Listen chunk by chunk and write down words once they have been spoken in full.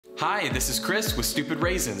Hi, this is Chris with Stupid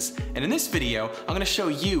Raisins, and in this video, I'm going to show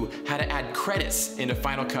you how to add credits into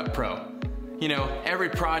Final Cut Pro. You know, every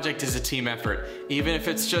project is a team effort, even if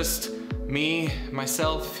it's just me,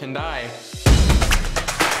 myself, and I.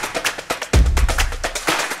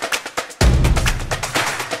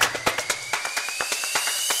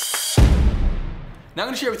 Now I'm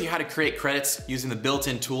going to share with you how to create credits using the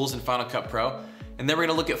built-in tools in Final Cut Pro, and then we're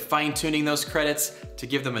going to look at fine-tuning those credits to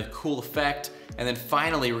give them a cool effect, and then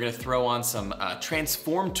finally we're going to throw on some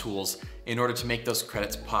transform tools in order to make those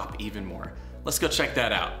credits pop even more. Let's go check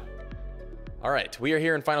that out. All right, we are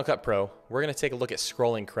here in Final Cut Pro. We're going to take a look at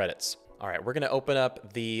scrolling credits. All right, we're going to open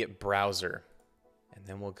up the browser, and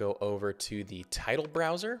then we'll go over to the title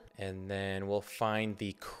browser, and then we'll find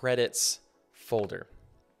the credits folder.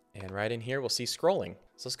 And right in here, we'll see scrolling.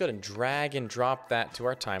 So let's go ahead and drag and drop that to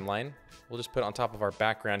our timeline. We'll just put it on top of our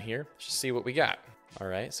background here. Just see what we got. All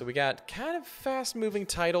right, so we got kind of fast moving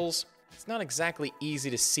titles. It's not exactly easy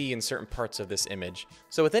to see in certain parts of this image.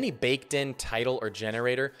 So with any baked in title or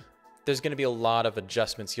generator, there's gonna be a lot of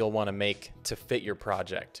adjustments you'll wanna make to fit your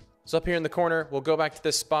project. So up here in the corner, we'll go back to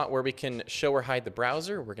this spot where we can show or hide the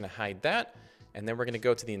browser. We're gonna hide that. And then we're gonna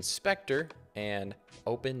go to the inspector and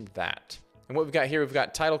open that. And what we've got here, we've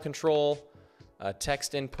got title control,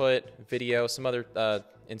 text input, video, some other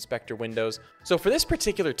inspector windows. So for this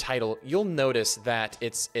particular title, you'll notice that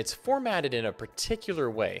it's formatted in a particular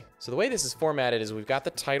way. So the way this is formatted is we've got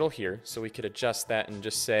the title here, so we could adjust that and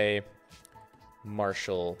just say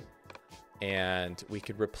Marshall. And we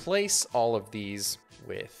could replace all of these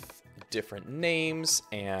with different names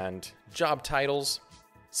and job titles.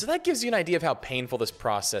 So that gives you an idea of how painful this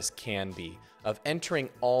process can be, of entering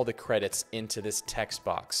all the credits into this text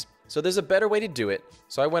box. So there's a better way to do it.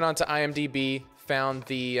 So I went onto IMDb, found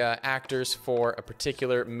the actors for a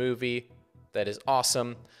particular movie that is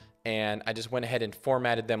awesome, and I just went ahead and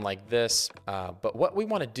formatted them like this. But what we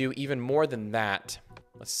want to do even more than that,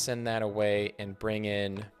 let's send that away and bring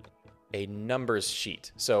in a numbers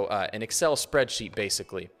sheet. So an Excel spreadsheet,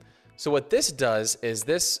 basically. So what this does is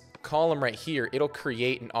this column right here, it'll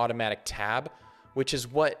create an automatic tab, which is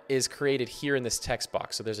what is created here in this text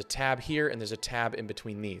box. So there's a tab here and there's a tab in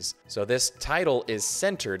between these. So this title is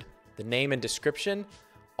centered, the name and description,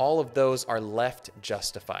 all of those are left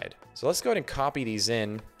justified. So let's go ahead and copy these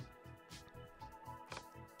in.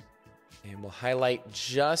 And we'll highlight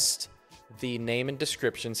just the name and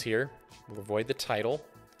descriptions here. We'll avoid the title.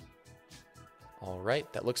 All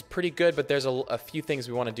right, that looks pretty good, but there's a few things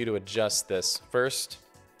we want to do to adjust this. First,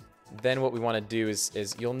 then what we want to do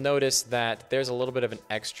is you'll notice that there's a little bit of an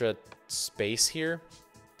extra space here.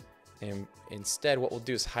 And instead, what we'll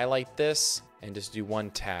do is highlight this and just do one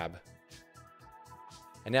tab.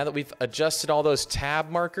 And now that we've adjusted all those tab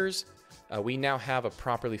markers, we now have a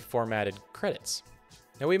properly formatted credits.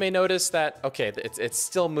 Now we may notice that, okay, it's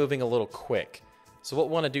still moving a little quick. So what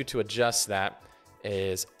we want to do to adjust that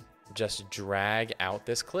is just drag out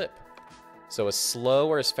this clip. So as slow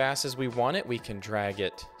or as fast as we want it, we can drag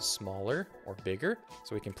it smaller or bigger.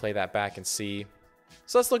 So we can play that back and see.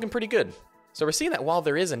 So that's looking pretty good. So we're seeing that while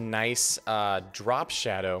there is a nice drop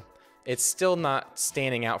shadow, it's still not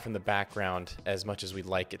standing out from the background as much as we'd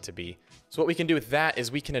like it to be. So what we can do with that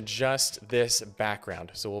is we can adjust this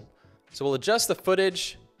background. So we'll adjust the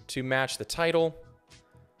footage to match the title.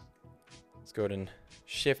 Let's go ahead and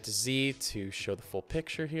Shift Z to show the full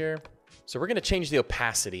picture here. So we're gonna change the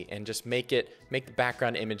opacity and just make the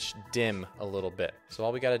background image dim a little bit. So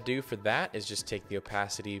all we gotta do for that is just take the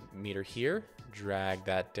opacity meter here, drag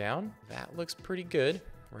that down. That looks pretty good,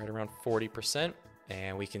 right around 40%.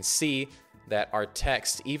 And we can see that our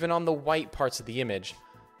text, even on the white parts of the image,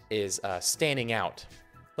 is standing out.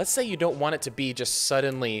 Let's say you don't want it to be just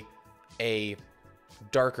suddenly a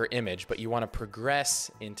darker image, but you wanna progress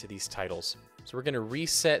into these titles. So we're gonna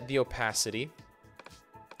reset the opacity.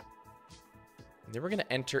 Then we're gonna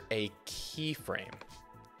enter a keyframe.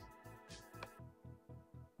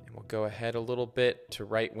 And we'll go ahead a little bit to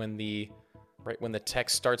right when the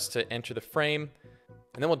text starts to enter the frame.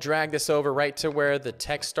 And then we'll drag this over right to where the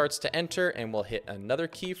text starts to enter, and we'll hit another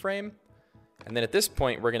keyframe. And then at this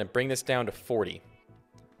point, we're gonna bring this down to 40.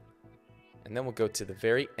 And then we'll go to the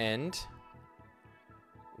very end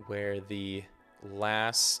where the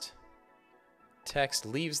last text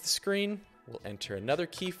leaves the screen. We'll enter another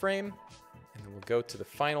keyframe. And then we'll go to the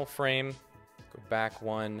final frame, go back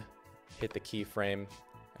one, hit the keyframe,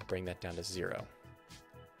 and bring that down to 0.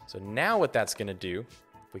 So now what that's gonna do,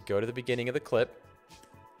 if we go to the beginning of the clip,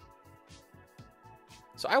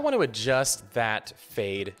 so I want to adjust that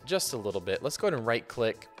fade just a little bit. Let's go ahead and right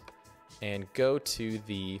click and go to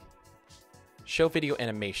the show video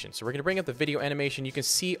animation. So we're gonna bring up the video animation. You can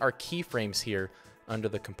see our keyframes here under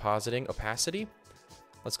the compositing opacity.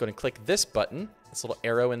 Let's go ahead and click this button, this little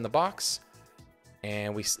arrow in the box,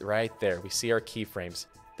 and right there, we see our keyframes.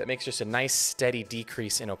 That makes just a nice steady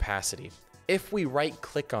decrease in opacity. If we right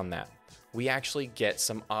click on that, we actually get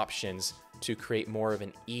some options to create more of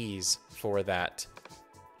an ease for that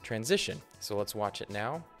transition. So let's watch it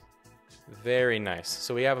now. Very nice.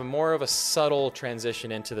 So we have more of a subtle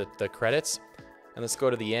transition into the credits. And let's go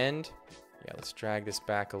to the end. Yeah, let's drag this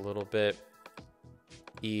back a little bit.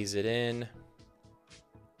 Ease it in.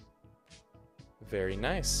 Very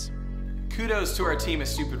nice. Kudos to our team at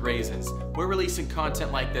Stupid Raisins. We're releasing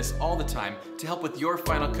content like this all the time to help with your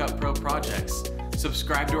Final Cut Pro projects.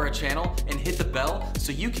 Subscribe to our channel and hit the bell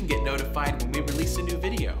so you can get notified when we release a new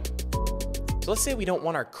video. So let's say we don't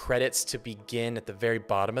want our credits to begin at the very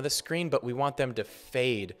bottom of the screen, but we want them to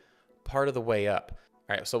fade part of the way up.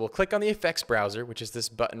 All right, so we'll click on the effects browser, which is this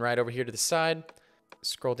button right over here to the side.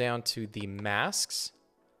 Scroll down to the masks.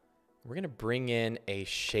 We're gonna bring in a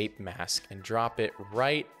shape mask and drop it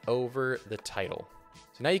right over the title.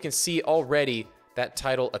 So now you can see already that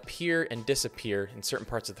title appear and disappear in certain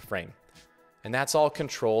parts of the frame. And that's all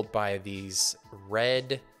controlled by these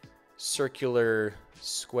red, circular,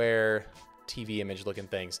 square, TV image looking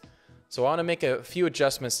things. So I wanna make a few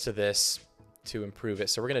adjustments to this to improve it.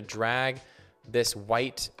 So we're gonna drag this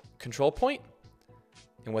white control point.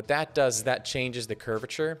 And what that does is that changes the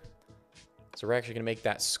curvature. So we're actually gonna make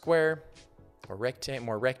that square or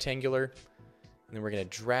more rectangular. And then we're gonna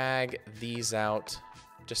drag these out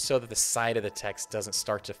just so that the side of the text doesn't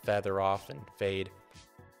start to feather off and fade.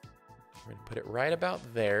 We're gonna put it right about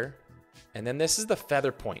there. And then this is the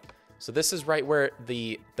feather point. So this is right where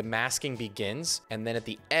the masking begins. And then at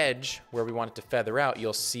the edge where we want it to feather out,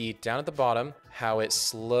 you'll see down at the bottom how it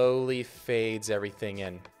slowly fades everything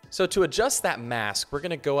in. So to adjust that mask, we're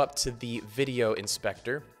gonna go up to the video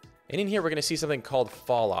inspector. And in here, we're gonna see something called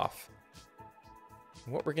fall off.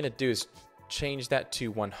 And what we're gonna do is change that to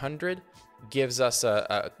 100. Gives us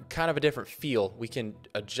a kind of a different feel. We can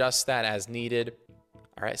adjust that as needed.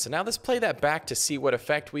 All right, so now let's play that back to see what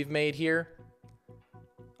effect we've made here.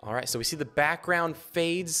 All right, so we see the background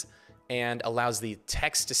fades and allows the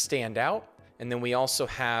text to stand out. And then we also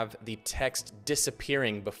have the text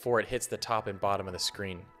disappearing before it hits the top and bottom of the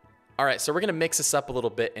screen. All right, so we're gonna mix this up a little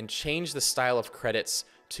bit and change the style of credits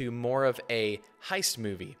to more of a heist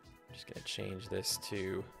movie. I'm just gonna change this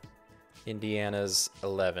to Indiana's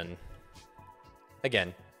 11.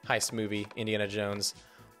 Again, heist movie, Indiana Jones.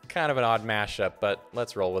 Kind of an odd mashup, but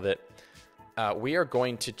let's roll with it. We are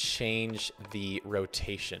going to change the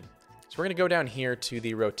rotation. So we're gonna go down here to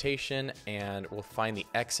the rotation and we'll find the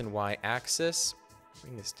X and Y axis.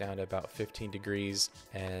 Bring this down to about 15 degrees.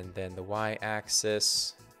 And then the Y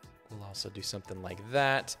axis, we'll also do something like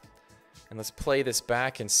that. And let's play this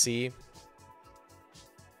back and see.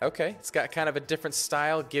 Okay, it's got kind of a different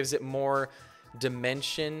style, gives it more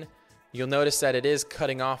dimension. You'll notice that it is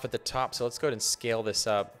cutting off at the top, so let's go ahead and scale this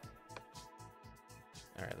up.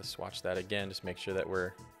 All right, let's watch that again, just make sure that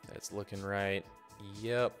it's looking right.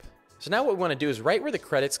 Yep. So now what we wanna do is right where the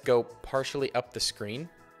credits go partially up the screen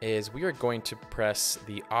is we are going to press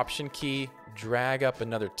the Option key, drag up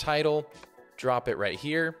another title, drop it right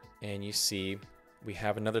here, and you see we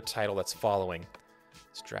have another title that's following.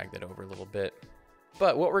 Let's drag that over a little bit.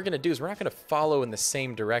 But what we're gonna do is we're not gonna follow in the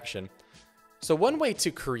same direction. So one way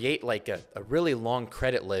to create like a really long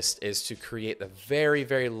credit list is to create a very,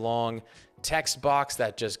 very long text box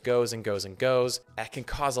that just goes and goes and goes. That can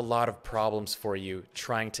cause a lot of problems for you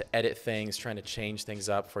trying to edit things, trying to change things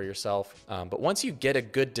up for yourself. But once you get a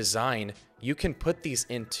good design, you can put these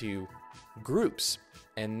into groups.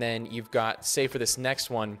 And then you've got, say for this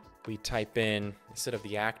next one, we type in, instead of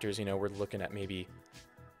the actors, you know, we're looking at maybe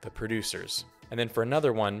the producers. And then for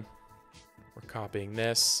another one, we're copying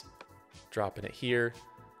this, dropping it here,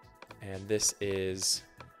 and this is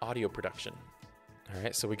audio production. All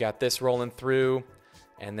right, so we got this rolling through,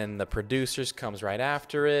 and then the producers comes right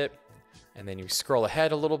after it, and then you scroll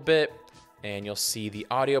ahead a little bit, and you'll see the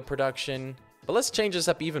audio production. But let's change this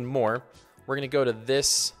up even more. We're gonna go to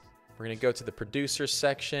this, we're gonna go to the producers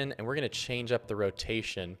section, and we're gonna change up the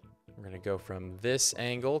rotation. We're gonna go from this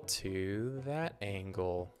angle to that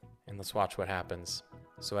angle, and let's watch what happens.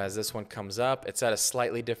 So as this one comes up, it's at a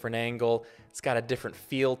slightly different angle. It's got a different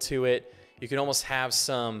feel to it. You can almost have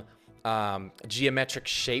some geometric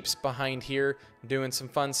shapes behind here doing some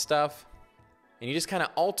fun stuff. And you just kind of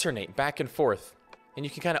alternate back and forth. And you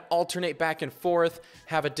can kind of alternate back and forth,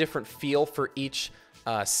 have a different feel for each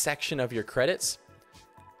section of your credits.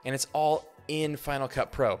 And it's all in Final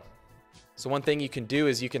Cut Pro. So one thing you can do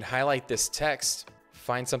is you can highlight this text,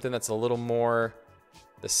 find something that's a little more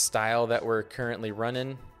the style that we're currently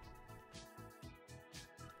running.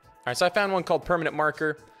 All right, so I found one called Permanent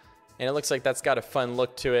Marker, and it looks like that's got a fun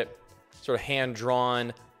look to it, sort of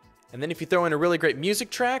hand-drawn. And then if you throw in a really great music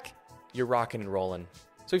track, you're rocking and rolling.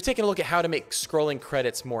 So we've taken a look at how to make scrolling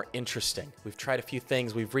credits more interesting. We've tried a few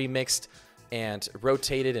things, we've remixed and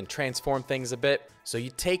rotated and transformed things a bit. So you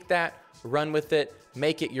take that, run with it,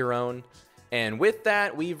 make it your own. And with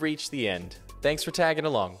that, we've reached the end. Thanks for tagging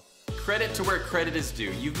along. Credit to where credit is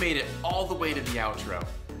due. You've made it all the way to the outro.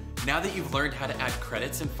 Now that you've learned how to add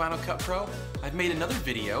credits in Final Cut Pro, I've made another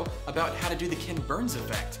video about how to do the Ken Burns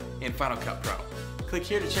effect in Final Cut Pro. Click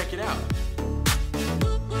here to check it out.